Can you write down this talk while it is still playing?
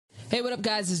Hey, what up,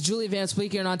 guys? It's Julie Van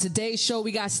Speaker, and on today's show,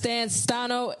 we got Stan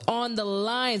Stano on the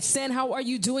line. Stan, how are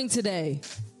you doing today?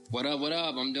 What up, what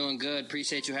up? I'm doing good.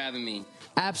 Appreciate you having me.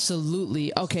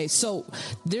 Absolutely. Okay, so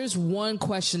there's one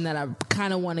question that I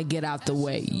kind of want to get out the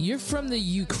way. You're from the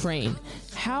Ukraine.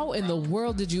 How in the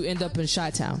world did you end up in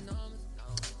Chi-Town?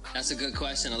 That's a good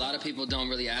question. A lot of people don't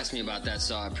really ask me about that,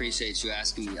 so I appreciate you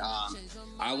asking me.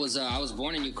 I was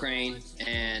born in Ukraine,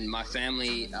 and my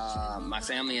family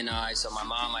and I, so my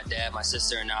mom, my dad, my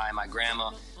sister, and I, my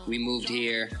grandma, we moved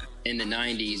here in the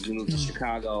 90s. We moved to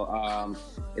Chicago.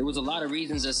 It was a lot of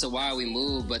reasons as to why we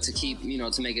moved, but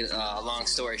to make it a long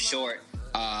story short,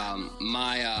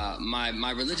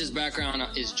 my religious background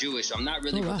is Jewish. I'm not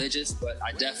really religious, but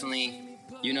I definitely,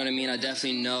 you know what I mean? I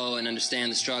definitely know and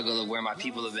understand the struggle of where my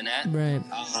people have been at. Right.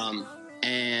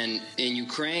 And in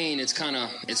Ukraine, it's kind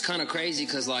of crazy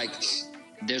because like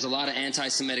there's a lot of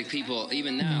anti-Semitic people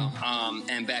even now.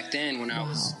 And back then when I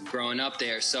was growing up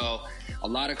there, so a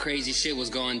lot of crazy shit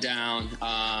was going down.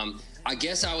 I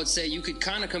guess I would say you could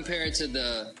kind of compare it to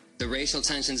the racial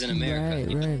tensions in America. Right,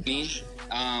 you know what I mean?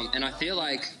 And I feel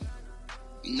like,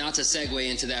 not to segue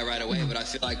into that right away, but I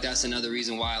feel like that's another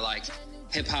reason why like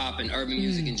hip hop and urban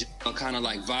music in general kind of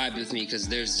like vibe with me, because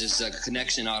there's just a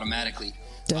connection automatically.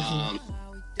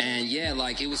 And yeah,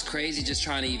 like it was crazy just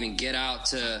trying to even get out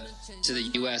to the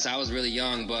US. I was really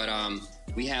young, but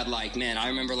we had like, man, I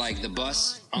remember like the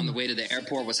bus on the way to the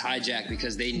airport was hijacked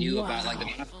because they knew about like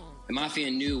the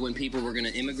mafia knew when people were going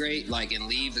to immigrate like and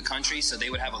leave the country, so they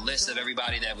would have a list of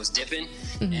everybody that was dipping,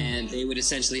 and they would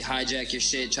essentially hijack your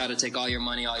shit, try to take all your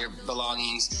money, all your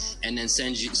belongings, and then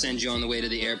send you on the way to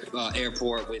the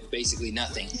airport with basically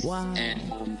nothing.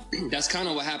 And that's kind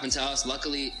of what happened to us.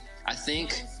 Luckily, I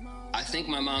think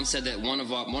my mom said that one of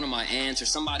my aunts or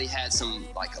somebody had some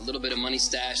like a little bit of money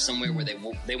stashed somewhere where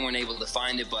they weren't able to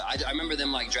find it, but I remember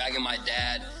them like dragging my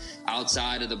dad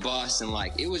outside of the bus, and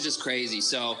like it was just crazy.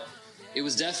 So it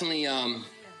was definitely a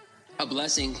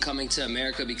blessing coming to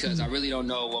America, because I really don't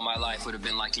know what my life would have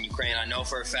been like in Ukraine. I know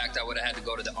for a fact I would have had to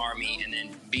go to the army, and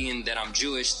then being that I'm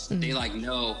Jewish, they like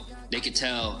know, they could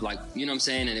tell, like, you know what I'm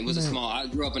saying? And it was I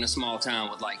grew up in a small town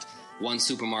with like one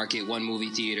supermarket, one movie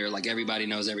theater, like everybody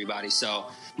knows everybody. So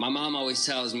my mom always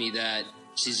tells me that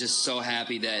she's just so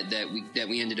happy that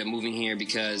we ended up moving here,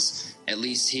 because at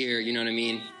least here, you know what I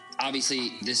mean?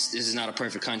 Obviously, this is not a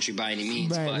perfect country by any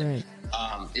means, but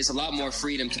it's a lot more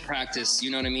freedom to practice,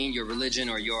 you know what I mean, your religion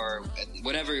or your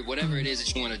whatever it is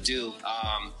that you want to do.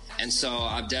 And so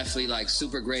I'm definitely like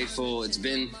super grateful. It's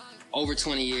been over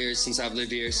 20 years since I've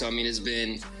lived here, so I mean, it's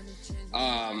been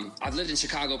I've lived in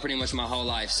Chicago pretty much my whole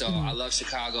life, so I love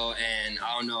Chicago, and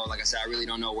I don't know, like I said, I really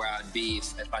don't know where I'd be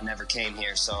if I never came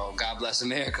here. So God bless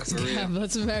America, for real. God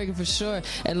bless America, for sure.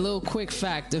 And a little quick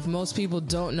fact, if most people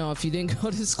don't know, if you didn't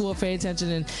go to school or pay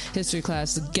attention in history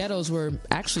class, the ghettos were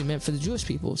actually meant for the Jewish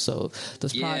people, so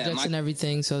those projects and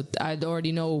everything. So I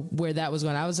already know where that was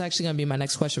going. I was actually going to be my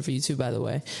next question for you too, by the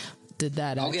way. Did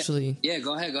that actually? Yeah,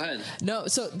 go ahead. No,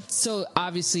 so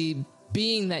obviously,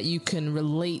 being that you can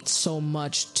relate so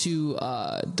much to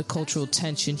the cultural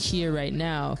tension here right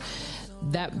now,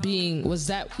 was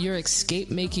that your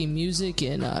escape, making music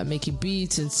and making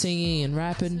beats and singing and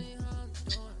rapping?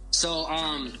 So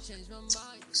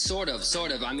sort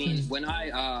of. I mean, when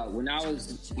I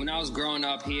was growing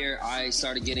up here, I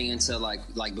started getting into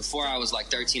like before I was like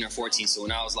 13 or 14. So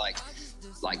when I was like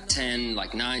 10,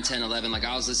 like 9, 10, 11, like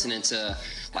I was listening to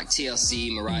like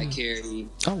TLC, Mariah Carey,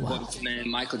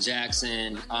 Michael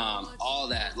Jackson, all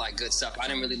that like good stuff. I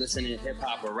didn't really listen to hip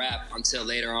hop or rap until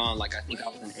later on. Like I think I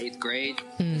was in 8th grade.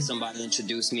 Somebody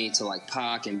introduced me to like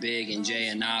Pac and Big and Jay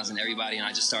and Nas and everybody, and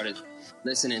I just started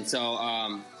listening. So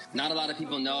not a lot of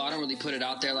people know. I don't really put it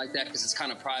out there like that because it's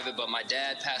kind of private, but my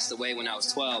dad passed away when I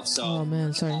was 12. So oh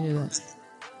man, sorry to hear that.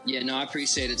 Yeah, no, I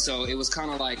appreciate it. So it was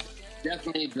kind of like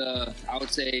definitely I would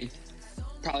say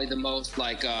probably the most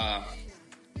like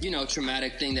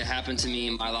traumatic thing that happened to me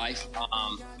in my life,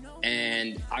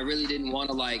 and I really didn't want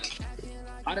to I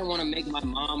didn't want to make my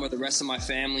mom or the rest of my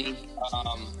family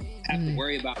have to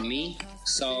worry about me.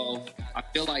 So I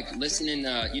feel like listening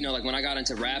to, like when I got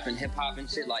into rap and hip hop and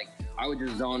shit, like I would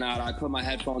just zone out. I'd put my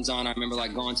headphones on. I remember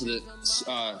like going to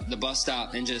the bus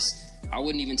stop and I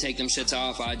wouldn't even take them shits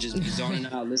off. I'd just be zoning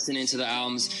out, listening to the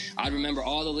albums. I'd remember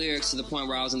all the lyrics to the point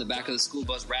where I was in the back of the school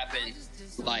bus rapping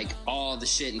like all the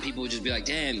shit, and people would just be like,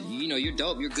 damn, you're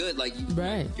dope, you're good, like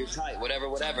you're tight,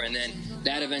 whatever. And then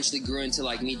that eventually grew into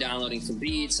like me downloading some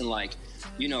beats and like,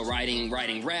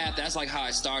 writing rap. That's like how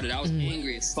I started. I was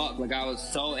angry as fuck. Like I was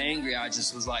so angry. I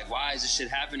just was like, why is this shit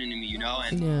happening to me,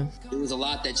 And it was a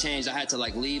lot that changed. I had to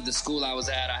like leave the school I was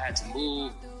at. I had to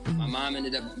move. My mom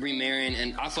ended up remarrying,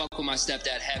 and I fuck with my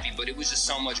stepdad heavy, but it was just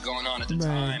so much going on at the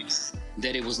time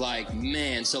that it was like,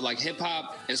 man. So like hip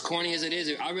hop, as corny as it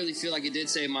is, I really feel like it did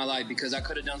save my life, because I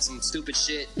could have done some stupid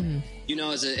shit. You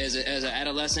know, as an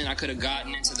adolescent, I could have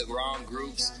gotten into the wrong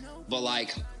groups, but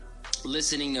like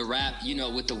listening to rap, you know,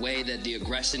 with the way that the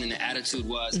aggression and the attitude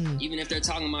was, even if they're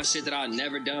talking about shit that I've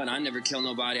never done, I never kill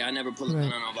nobody, I never pull a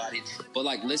gun on nobody, but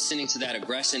like listening to that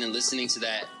aggression and listening to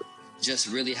that just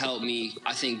really helped me,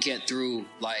 I think, get through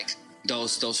like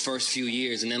those first few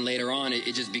years. And then later on,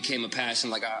 it just became a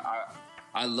passion. Like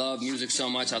I love music so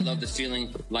much. I love the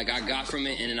feeling like I got from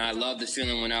it. And then I love the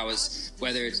feeling when I was,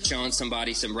 whether it's showing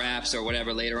somebody some raps or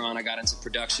whatever, later on I got into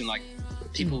production, like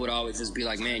people would always just be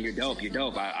like, man, you're dope.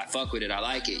 I fuck with it. I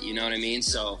like it. You know what I mean?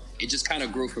 So it just kind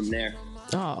of grew from there.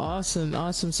 Oh,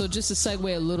 awesome. So just to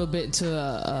segue a little bit into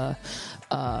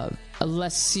a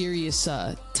less serious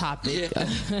topic.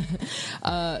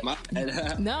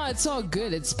 No, it's all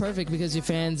good. It's perfect, because your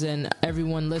fans and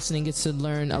everyone listening gets to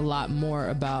learn a lot more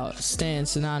about Stan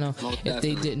Sonano if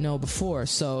they didn't know before.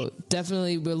 So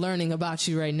definitely we're learning about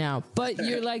you right now. But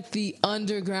you're like the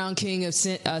underground king of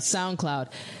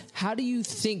SoundCloud. How do you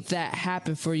think that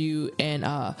happened for you?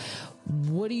 And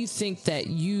what do you think that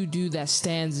you do that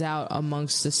stands out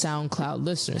amongst the SoundCloud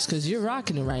listeners? Because you're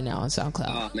rocking it right now on SoundCloud.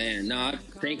 Oh, man. No,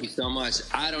 thank you so much.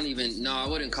 I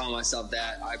wouldn't call myself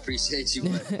that. I appreciate you.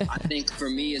 But I think for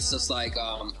me, it's just like,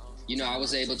 you know,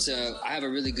 I have a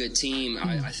really good team.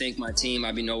 I thank my team.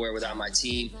 I'd be nowhere without my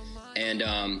team. And,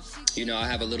 you know, I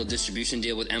have a little distribution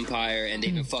deal with Empire, and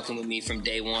they've been fucking with me from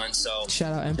day one. So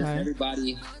shout out Empire.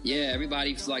 Everybody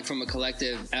like from a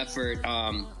collective effort.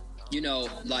 You know,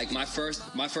 like my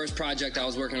first project, I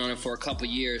was working on it for a couple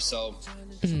years, so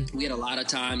we had a lot of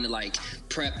time to like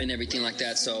prep and everything like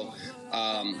that. So,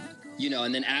 you know,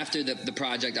 and then after the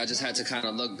project, I just had to kind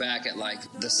of look back at like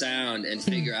the sound and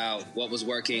figure out what was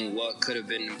working, what could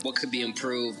be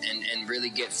improved, and really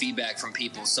get feedback from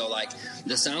people. So like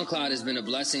the SoundCloud has been a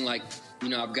blessing. Like, you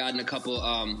know, I've gotten a couple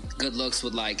good looks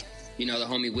with like, you know, the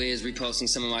homie Wiz reposting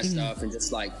some of my stuff, and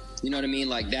just like, you know what I mean?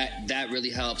 Like that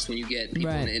really helps when you get people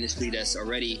in the industry that's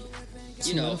already,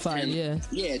 you know, 10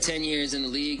 years in the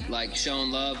league, like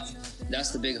showing love. That's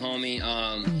the big homie.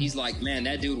 He's like, man,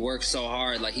 that dude works so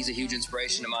hard. Like, he's a huge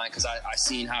inspiration of mine, because I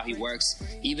seen how he works.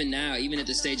 Even now, even at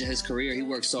this stage of his career, he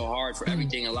works so hard for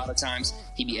everything. A lot of times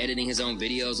he be editing his own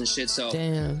videos and shit. So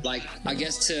like, I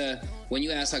guess when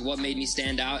you ask like what made me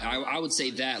stand out, I would say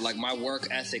that, like, my work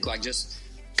ethic, like just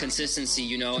consistency,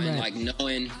 you know, and like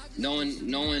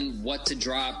knowing what to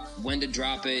drop, when to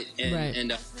drop it,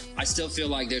 and I still feel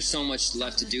like there's so much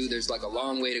left to do. There's like a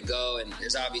long way to go, and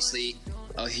there's obviously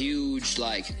a huge,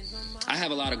 like, I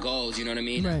have a lot of goals, you know what I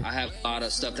mean? I have a lot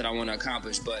of stuff that I want to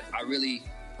accomplish, but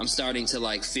I'm starting to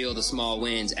like feel the small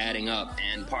wins adding up,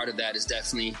 and part of that is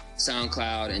definitely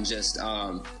SoundCloud and just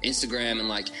Instagram, and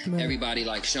like everybody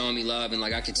like showing me love, and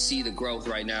like I could see the growth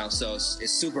right now. So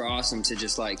it's super awesome to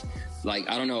just like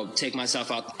I don't know, take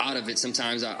myself out of it.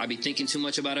 Sometimes I be thinking too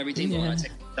much about everything, but when I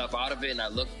take myself out of it and I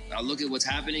look at what's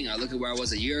happening, I look at where I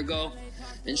was a year ago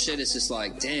and shit, it's just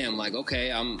like, damn, like,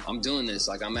 okay, I'm doing this,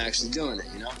 like, I'm actually doing it,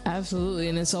 you know? Absolutely.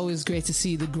 And it's always great to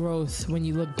see the growth. When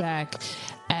you look back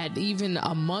at even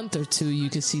a month or two,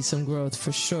 you can see some growth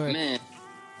for sure. Man,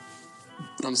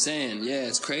 I'm saying, yeah,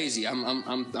 it's crazy.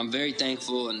 I'm very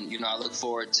thankful, and you know, I look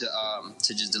forward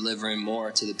to just delivering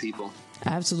more to the people.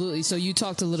 Absolutely. So you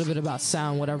talked a little bit about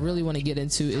sound. What I really want to get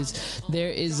into is there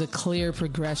is a clear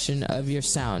progression of your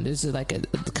sound. Is it like a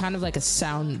kind of like a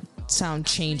sound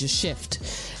change, a shift,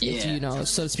 if you know,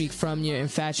 so to speak, from your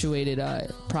Infatuated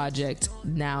project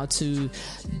now to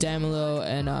Damelo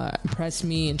and Impress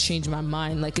Me and Change My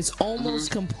Mind? Like, it's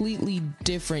almost completely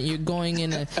different. You're going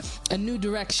in a new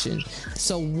direction.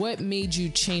 So what made you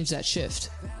change that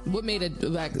shift? What made it,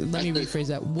 like, let me rephrase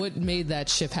that. What made that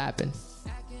shift happen?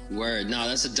 Word. No,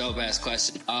 that's a dope ass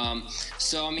question.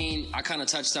 So I mean, I kind of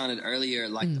touched on it earlier.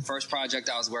 Like the first project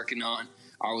I was working on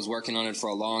it for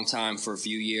a long time, for a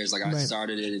few years. Like I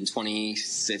started it in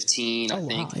 2015, I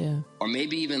think, or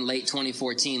maybe even late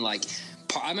 2014. Like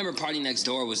I remember Party Next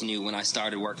Door was new when I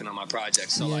started working on my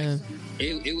project. So like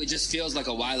it just feels like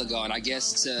a while ago. And I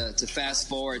guess to fast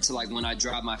forward to like when I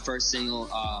dropped my first single,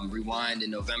 Rewind,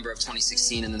 in November of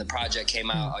 2016, and then the project came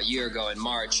out a year ago in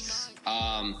March.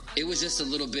 It was just a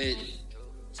little bit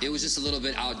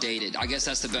outdated. I guess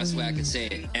that's the best way I could say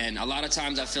it. And a lot of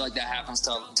times I feel like that happens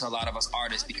to a lot of us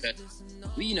artists, because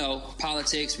we, you know,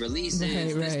 politics,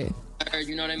 releases, third,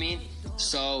 you know what I mean?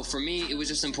 So for me, it was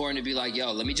just important to be like,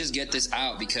 yo, let me just get this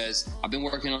out because I've been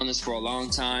working on this for a long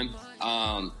time.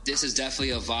 This is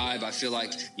definitely a vibe. I feel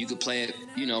like you could play it,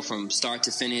 you know, from start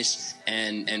to finish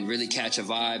and really catch a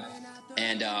vibe.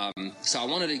 And so I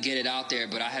wanted to get it out there,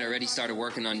 but I had already started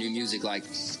working on new music. Like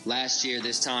last year,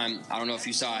 this time, I don't know if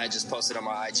you saw, I had just posted on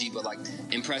my IG, but like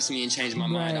Impress Me and Change My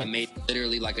Mind, I made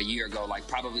literally like a year ago, like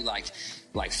probably like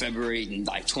February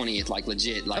like 20th, like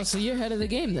legit. Like, oh, so you're ahead of the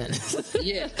game then.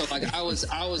 Yeah, so like I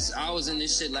was in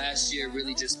this shit last year,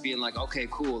 really just being like, okay,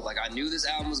 cool. Like I knew this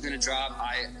album was gonna drop.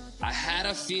 I had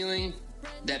a feeling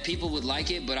that people would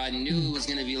like it, but I knew it was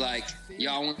gonna be like,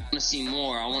 yo, I want to see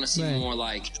more. I want to see more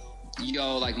like,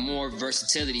 yo, like more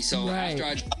versatility. So after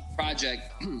I dropped the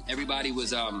project, everybody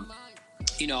was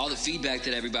you know, all the feedback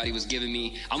that everybody was giving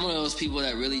me, I'm one of those people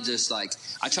that really just like,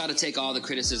 I try to take all the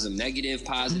criticism, negative,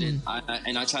 positive,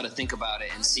 and I try to think about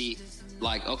it and see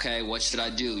like, okay, what should I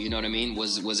do? You know what I mean?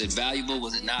 Was it valuable?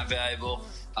 Was it not valuable?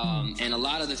 And a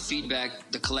lot of the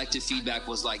feedback, the collective feedback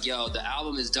was like, yo, the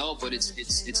album is dope, but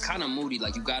it's kind of moody.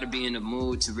 Like you got to be in the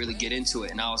mood to really get into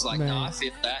it. And I was like, no, I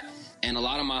feel that. And a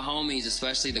lot of my homies,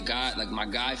 especially my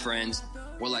guy friends,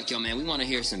 were like, yo, man, we want to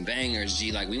hear some bangers,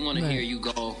 G. Like, we want to hear you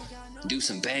go do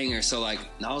some bangers. So, like,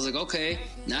 I was like, okay.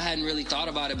 And I hadn't really thought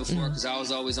about it before because I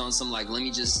was always on some, like, let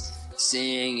me just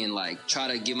sing and, like, try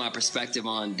to give my perspective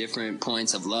on different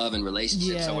points of love and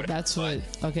relationships. Yeah, that's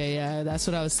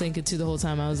what I was thinking, too, the whole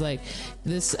time. I was like,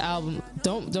 this album,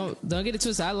 don't get it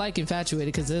twisted. I like Infatuated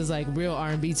because it was, like, real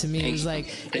R&B to me. It was, like,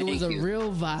 it was a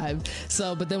real vibe.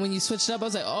 So, but then when you switched up, I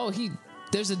was like, oh,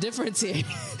 there's a difference here.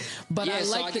 But I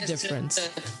like the difference.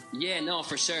 Yeah, no,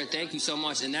 for sure. Thank you so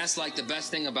much. And that's like the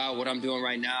best thing about what I'm doing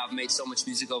right now. I've made so much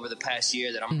music over the past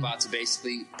year that I'm about to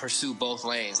basically pursue both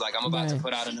lanes. Like I'm about to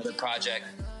put out another project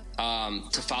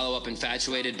to follow up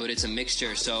Infatuated, but it's a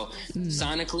mixture. So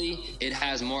sonically, it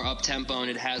has more up-tempo and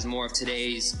it has more of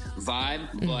today's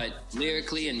vibe. But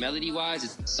lyrically and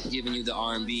melody-wise, it's giving you the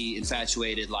R&B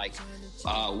Infatuated, like,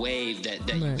 wave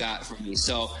that you got from me.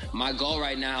 So my goal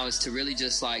right now is to really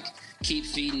just like keep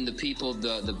feeding the people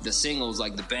the singles,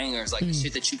 like the bangers, like the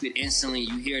shit that you could instantly,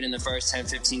 you hear it in the first 10,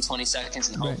 15, 20 seconds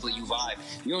and hopefully you vibe.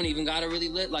 You don't even gotta really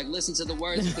listen to the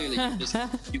words clearly.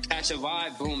 You catch a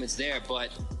vibe, boom, it's there.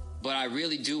 But I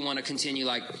really do want to continue,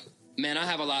 like, man, I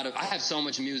have so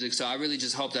much music, so I really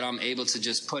just hope that I'm able to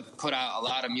just put out a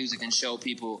lot of music and show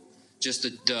people just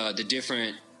the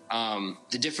different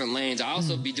lanes. I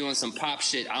also be doing some pop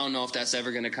shit. I don't know if that's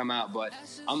ever going to come out, but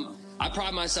I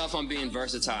pride myself on being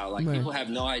versatile. Like people have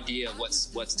no idea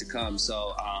what's to come.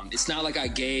 So it's not like I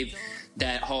gave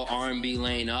that whole R&B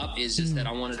lane up. It's just that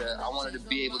I wanted to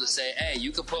be able to say, hey,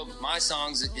 you could put my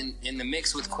songs in the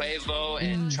mix with Quavo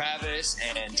and Travis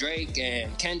and Drake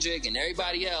and Kendrick and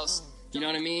everybody else. You know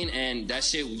what I mean? And that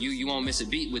shit, you won't miss a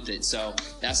beat with it. So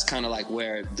that's kind of like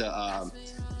where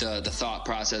the thought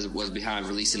process was behind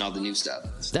releasing all the new stuff.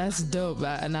 That's dope,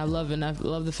 and I love it. And I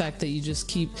love the fact that you just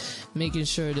keep making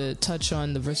sure to touch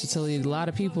on the versatility. A lot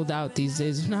of people doubt these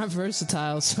days are not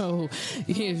versatile, so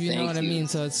if you know what I mean.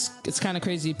 So it's kind of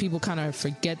crazy. People kind of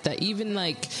forget that. Even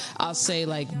like I'll say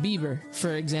like Bieber,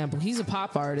 for example, he's a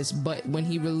pop artist, but when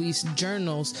he released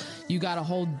Journals, you got a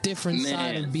whole different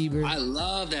side of Bieber. I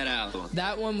love that album.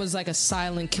 That one was like a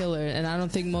silent killer, and I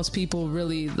don't think most people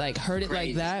really like heard it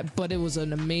like that. But it was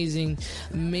an amazing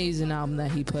album that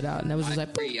he put out, and it was just like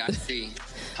I see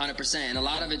 100%. And a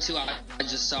lot of it too, I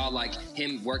just saw like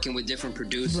him working with different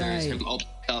producers, him open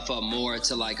himself up more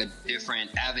to like a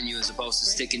different avenue as opposed to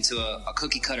sticking to a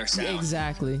cookie cutter sound.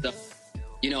 Exactly. So,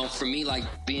 you know, for me, like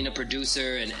being a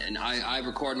producer and I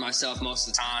record myself most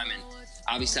of the time, and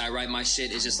obviously I write my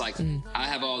shit. It's just like I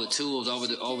have all the tools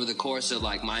over the course of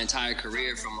like my entire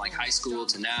career, from like high school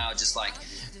to now, just like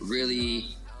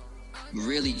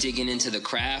really digging into the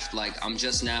craft. Like I'm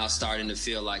just now starting to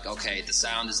feel like, okay, the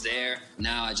sound is there.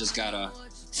 Now I just gotta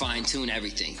fine tune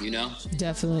everything, you know?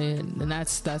 Definitely. And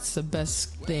that's the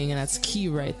best thing, and that's key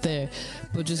right there.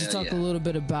 But just to talk a little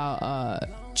bit about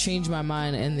Change My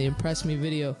Mind and the Impress Me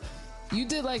video, you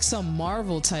did like some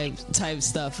Marvel type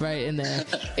stuff right in there.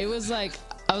 It was like,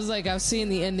 I was seeing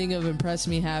the ending of Impress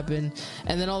Me happen,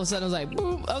 and then all of a sudden I was like,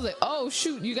 boom. I was like, oh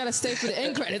shoot, you gotta stay for the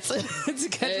end credits to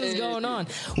catch what's going on.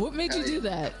 What made you do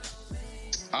that?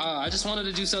 I just wanted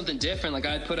to do something different. Like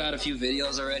I put out a few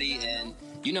videos already, and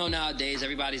you know nowadays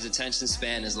everybody's attention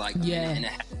span is like a minute and a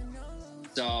half.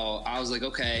 So I was like,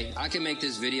 okay, I can make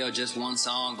this video just one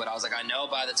song, but I was like, I know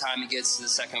by the time it gets to the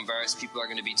second verse, people are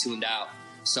going to be tuned out.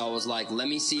 So I was like, let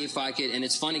me see if I could. And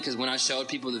it's funny because when I showed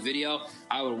people the video,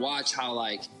 I would watch how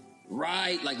like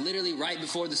like literally right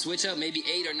before the switch up, maybe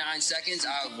 8 or 9 seconds,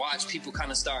 I would watch people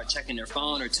kind of start checking their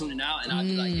phone or tuning out, and I'd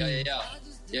be like,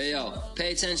 yo,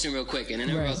 pay attention real quick. And then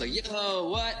everyone was like, yo,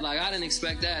 what? Like, I didn't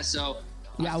expect that. So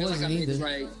yeah, I feel like I made the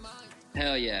right.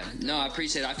 Hell yeah. No, I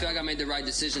appreciate it. I feel like I made the right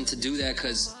decision to do that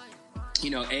because, you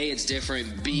know, A, it's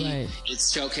different. B,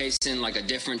 it's showcasing like a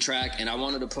different track. And I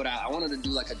wanted to do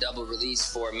like a double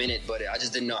release for a minute, but I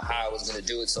just didn't know how I was going to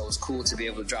do it. So it was cool to be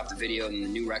able to drop the video and the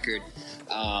new record.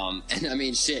 And I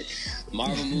mean, shit,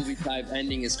 Marvel movie type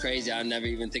ending is crazy. I never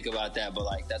even think about that, but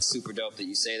like, that's super dope that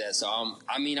you say that. So,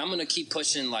 I mean, I'm going to keep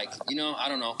pushing, like, you know, I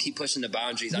don't know, keep pushing the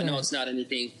boundaries. I know it's not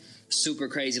anything super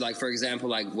crazy. Like, for example,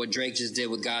 like what Drake just did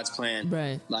with God's Plan.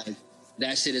 Right. Like,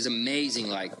 that shit is amazing.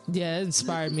 Like, yeah, it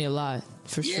inspired me a lot,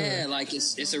 for sure. Yeah, like,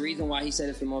 it's a reason why he said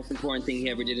it's the most important thing he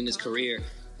ever did in his career.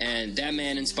 And that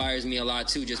man inspires me a lot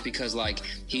too, just because like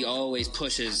he always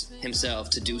pushes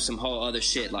himself to do some whole other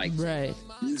shit, like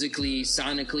musically,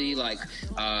 sonically, like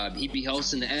he be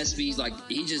hosting the ESPYs, like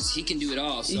he can do it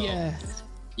all. So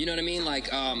you know what I mean?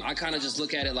 Like I kind of just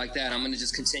look at it like that. I'm gonna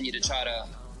just continue to try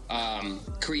to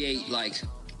create, like,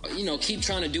 you know, keep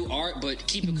trying to do art, but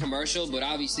keep it commercial, but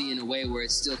obviously in a way where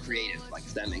it's still creative, like,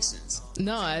 if that makes sense.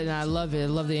 No, and I love it. I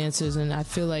love the answers, and I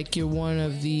feel like you're one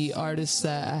of the artists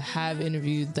that I have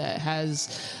interviewed that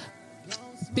has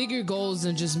bigger goals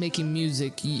than just making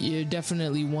music. You're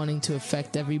definitely wanting to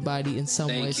affect everybody in some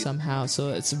way, somehow. So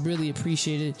it's really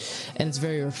appreciated, and it's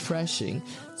very refreshing.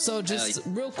 So just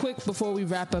real quick before we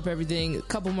wrap up everything, a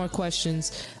couple more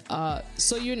questions.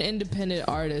 So you're an independent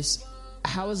artist.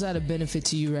 How is that a benefit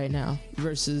to you right now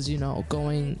versus, you know,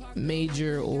 going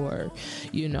major or,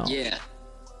 you know? Yeah.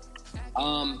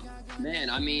 Man,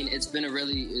 I mean, it's been a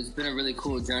really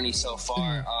cool journey so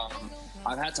far.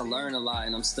 I've had to learn a lot,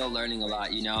 and I'm still learning a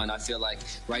lot, you know, and I feel like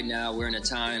right now we're in a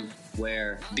time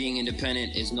where being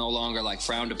independent is no longer like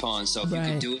frowned upon. So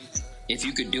if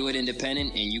you could do it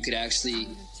independent and you could actually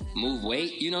move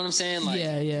weight, you know what I'm saying? Like,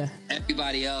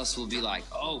 everybody else will be like,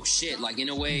 oh shit, like, in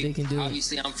a way, they can do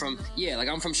obviously it. I'm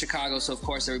from Chicago, so of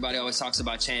course everybody always talks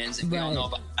about Chance, and we all know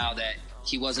about how that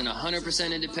he wasn't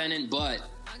 100% independent, but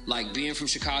like, being from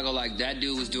Chicago, like, that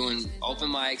dude was doing open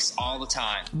mics all the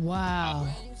time. Wow.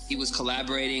 He was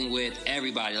collaborating with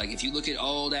everybody. Like, if you look at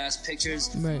old ass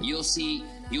pictures, you'll see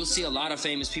a lot of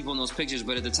famous people in those pictures,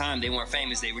 but at the time they weren't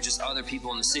famous. They were just other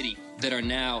people in the city that are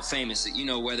now famous. You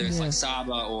know, whether it's like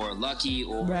Saba or Lucky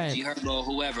or G Herbo,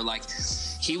 whoever. Like,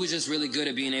 he was just really good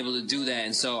at being able to do that.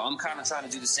 And so I'm kind of trying to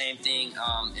do the same thing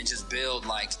and just build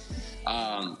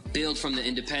from the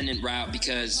independent route,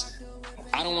 because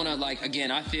I don't want to, like, again,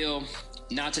 I feel,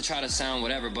 not to try to sound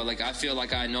whatever, but like, I feel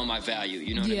like I know my value,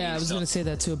 you know what I mean? Yeah, I was going to say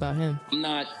that too about him. I'm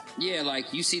not,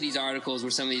 like, you see these articles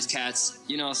where some of these cats,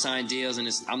 you know, sign deals, and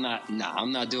I'm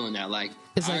not doing that. Like,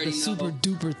 it's like a super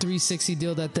duper 360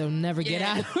 deal that they'll never get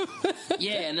out of.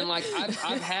 And then, like,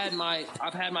 I've had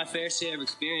my fair share of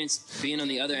experience being on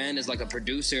the other end as like a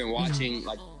producer and watching,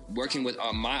 like, working with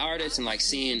my artists and like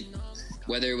seeing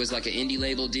whether it was like an indie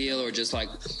label deal or just like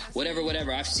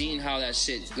whatever. I've seen how that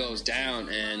shit goes down,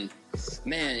 and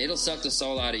man, it'll suck the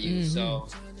soul out of you. So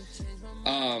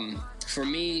for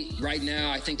me right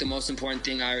now, I think the most important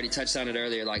thing, I already touched on it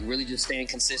earlier, like, really just staying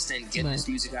consistent, getting this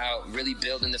music out, really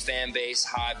building the fan base,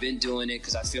 how I've been doing it,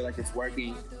 because I feel like it's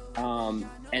working.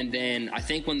 And then I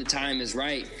think when the time is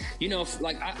right, you know,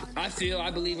 like,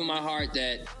 I believe in my heart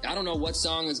that I don't know what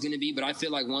song is going to be, but I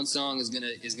feel like one song is going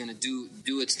to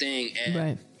do its thing,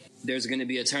 and there's going to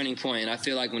be a turning point. And I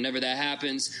feel like whenever that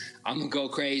happens, I'm going to go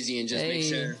crazy and just make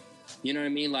sure, you know what I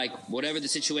mean? Like, whatever the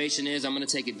situation is, I'm going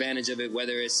to take advantage of it,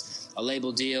 whether it's a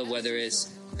label deal, whether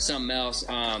it's something else.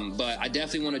 But I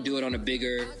definitely want to do it on a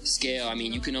bigger scale. I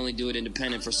mean, you can only do it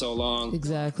independent for so long.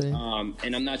 Exactly.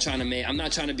 And I'm not trying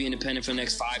to be independent for the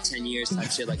next 5-10 years type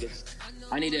shit. Like,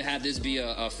 I need to have this be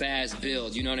a fast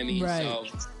build. You know what I mean? Right.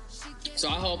 So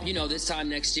I hope, you know, this time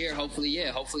next year, hopefully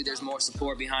there's more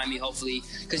support behind me. Hopefully,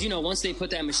 because, you know, once they put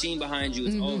that machine behind you,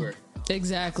 it's over.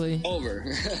 Exactly. Over.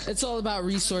 It's all about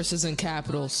resources and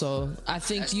capital. So I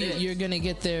think you're going to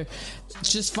get there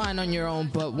just fine on your own.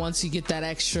 But once you get that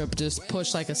extra, just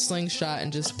push like a slingshot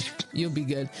and you'll be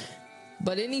good.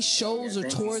 But any shows or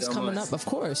tours coming up, of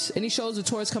course. Any shows or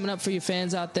tours coming up for your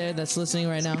fans out there that's listening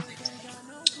right now?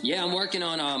 Yeah, I'm working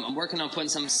on putting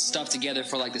some stuff together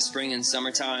for like the spring and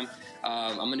summertime.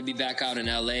 I'm going to be back out in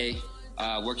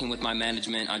LA, working with my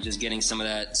management on just getting some of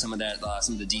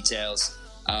the details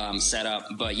set up.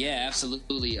 But yeah,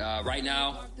 absolutely. Right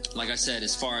now, like I said,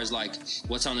 as far as like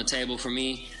what's on the table for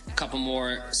me, a couple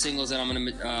more singles that I'm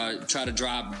gonna try to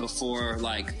drop before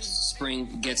like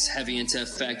spring gets heavy into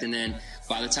effect, and then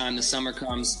by the time the summer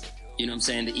comes, you know what I'm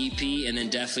saying, the EP, and then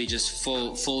definitely just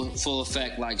full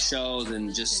effect like shows,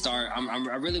 and just start.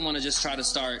 I really want to just try to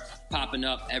start popping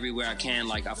up everywhere I can.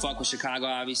 Like, I fuck with Chicago,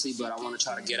 obviously, but I want to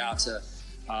try to get out to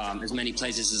as many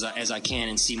places as I can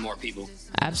and see more people.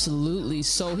 Absolutely.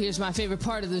 So here's my favorite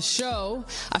part of the show.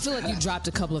 I feel like you dropped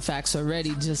a couple of facts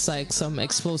already, just like some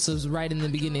explosives right in the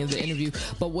beginning of the interview.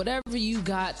 But whatever you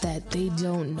got that they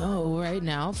don't know right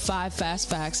now, 5 fast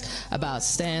facts about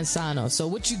Stan Sano. So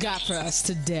what you got for us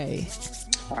today?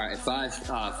 All right, five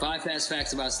fast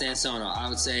facts about Stan Sano. I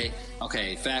would say,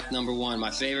 okay, fact number 1,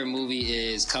 my favorite movie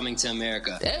is Coming to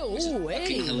America. Ooh,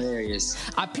 hey. Hilarious.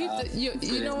 I peeped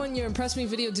you know, in your Impress Me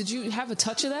video, did you have a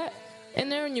touch of that in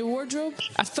there in your wardrobe?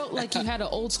 I felt like you had an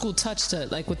old school touch to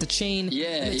it, like with the chain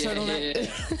and the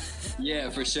turtleneck. Yeah,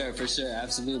 for sure,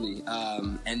 absolutely.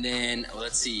 And then,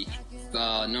 let's see,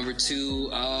 number 2,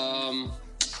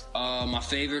 my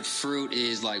favorite fruit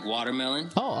is like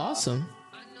watermelon. Oh, awesome.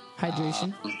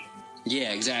 Hydration.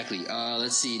 Yeah, exactly.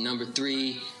 Let's see. Number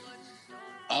 3.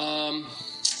 I'm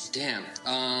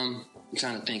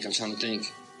trying to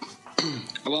think.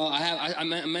 Well, I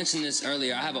mentioned this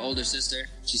earlier. I have an older sister.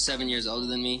 She's 7 years older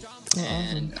than me,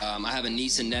 and I have a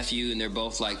niece and nephew, and they're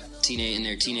both like in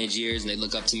their teenage years, and they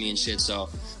look up to me and shit. So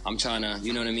I'm trying to,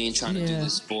 you know what I mean, trying to do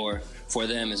this for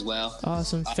them as well.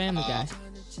 Awesome. Family Guy.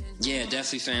 Yeah,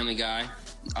 definitely Family Guy.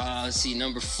 Let's see.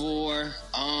 Number 4.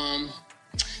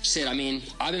 Shit, I mean,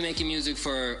 I've been making music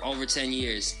for over 10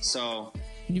 years, so...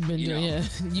 You've been doing, yeah.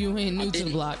 You ain't new to the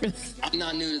block. I'm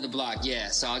not new to the block, yeah,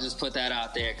 so I'll just put that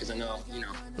out there, because I know, you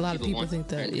know... A lot of people think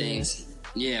that, things.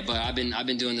 Yeah, but I've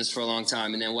been doing this for a long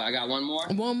time, and then what, I got one more?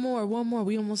 One more,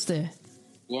 we almost there.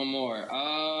 One more,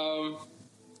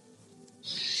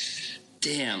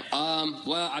 Damn.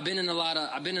 Well, I've been in a lot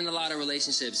of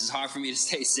relationships. It's hard for me to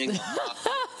stay single.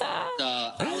 So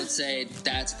I would say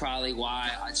that's probably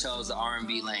why I chose the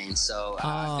R&B lane. So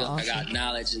I feel like I got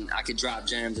knowledge and I could drop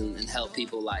gems and help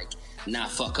people like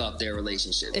not fuck up their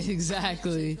relationship.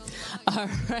 Exactly. All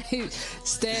right,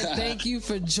 Stan, thank you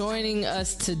for joining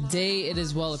us today. It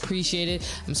is well appreciated.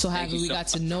 I'm so happy we got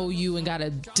to know you and got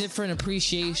a different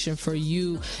appreciation for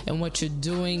you and what you're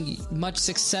doing. Much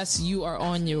success. You are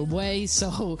on your way.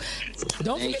 So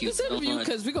don't forget this interview,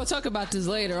 because we're going to talk about this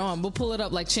later on. We'll pull it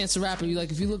up like Chance the Rapper. You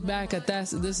like, if you look back at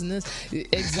this and this.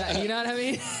 Exactly. You know what I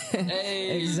mean?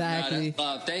 Hey, exactly.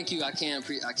 Thank you. I can't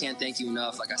thank you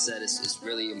enough. Like I said, it's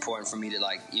really important for me to,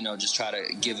 like, you know, just try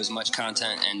to give as much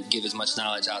content and give as much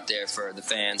knowledge out there for the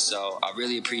fans. So I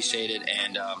really appreciate it.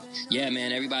 And yeah,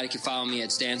 man, everybody can follow me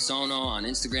at Stan Sano on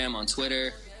Instagram, on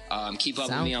Twitter. Keep up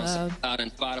with me on SoundCloud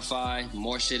and Spotify.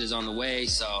 More shit is on the way.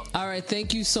 So all right,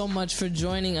 thank you so much for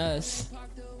joining us.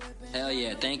 Hell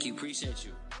yeah, thank you, appreciate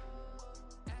you.